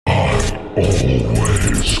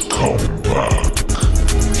always come back.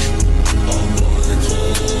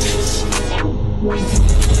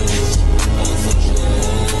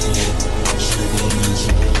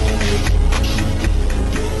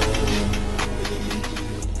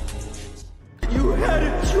 You had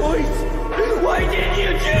a choice. Why didn't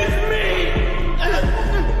you choose me?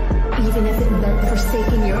 Even if it meant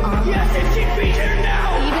forsaking your arm. Yes, and she'd be here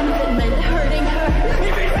now. Even if it meant hurting her.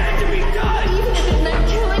 If it had to be done. Even if it meant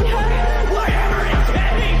killing her. Whatever it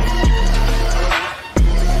takes.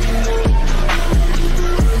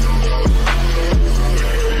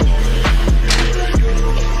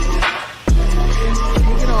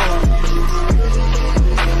 Take it all.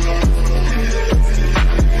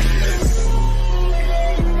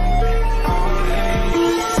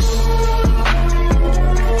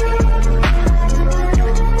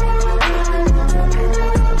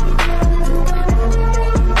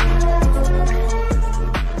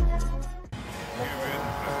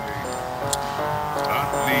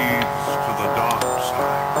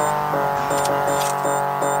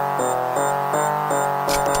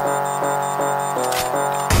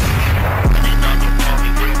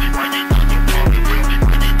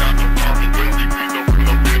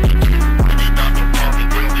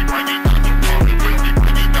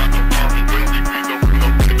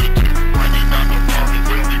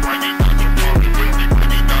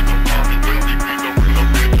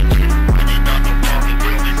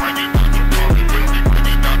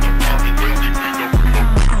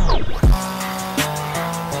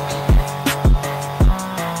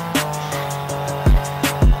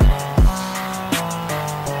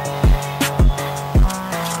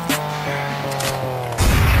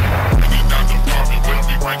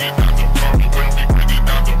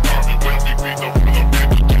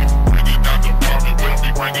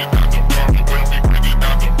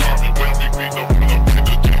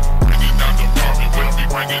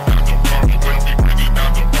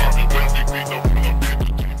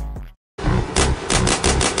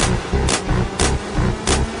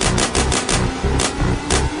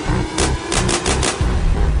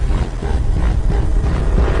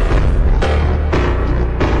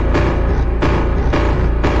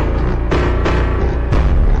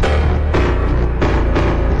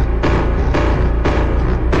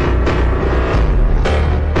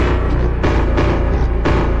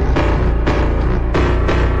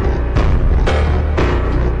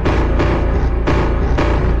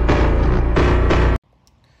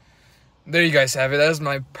 There you guys have it. That is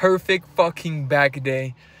my perfect fucking back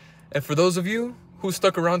day. And for those of you who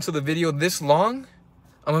stuck around to the video this long,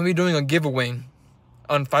 I'm gonna be doing a giveaway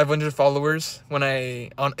on 500 followers on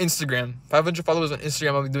Instagram. 500 followers on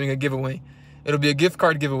Instagram, I'll be doing a giveaway. It'll be a gift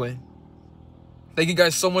card giveaway. Thank you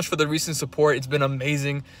guys so much for the recent support. It's been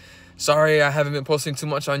amazing. Sorry I haven't been posting too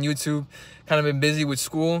much on YouTube. Kind of been busy with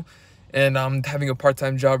school, and I'm having a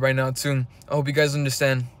part-time job right now too. I hope you guys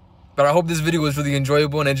understand. But I hope this video was really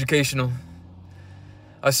enjoyable and educational.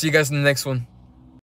 I'll see you guys in the next one.